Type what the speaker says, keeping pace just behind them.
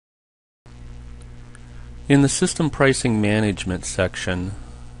In the System Pricing Management section,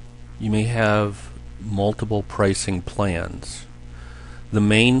 you may have multiple pricing plans. The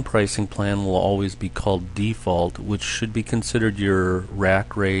main pricing plan will always be called default, which should be considered your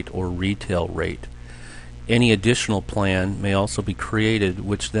rack rate or retail rate. Any additional plan may also be created,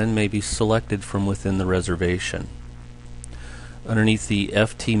 which then may be selected from within the reservation. Underneath the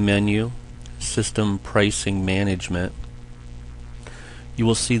FT menu, System Pricing Management, you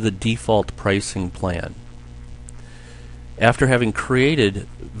will see the default pricing plan. After having created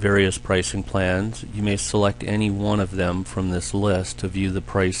various pricing plans, you may select any one of them from this list to view the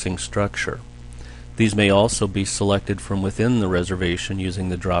pricing structure. These may also be selected from within the reservation using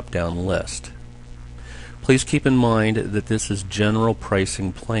the drop-down list. Please keep in mind that this is general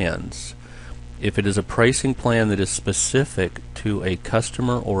pricing plans. If it is a pricing plan that is specific to a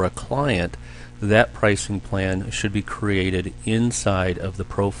customer or a client, that pricing plan should be created inside of the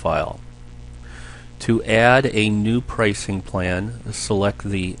profile. To add a new pricing plan, select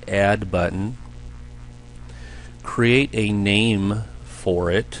the Add button, create a name for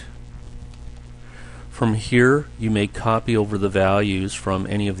it. From here, you may copy over the values from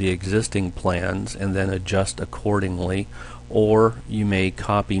any of the existing plans and then adjust accordingly, or you may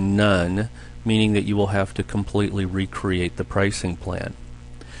copy none, meaning that you will have to completely recreate the pricing plan.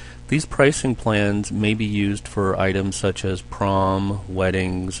 These pricing plans may be used for items such as prom,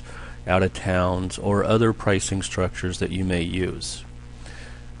 weddings, out-of-towns, or other pricing structures that you may use.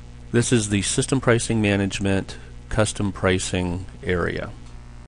 This is the System Pricing Management Custom Pricing area.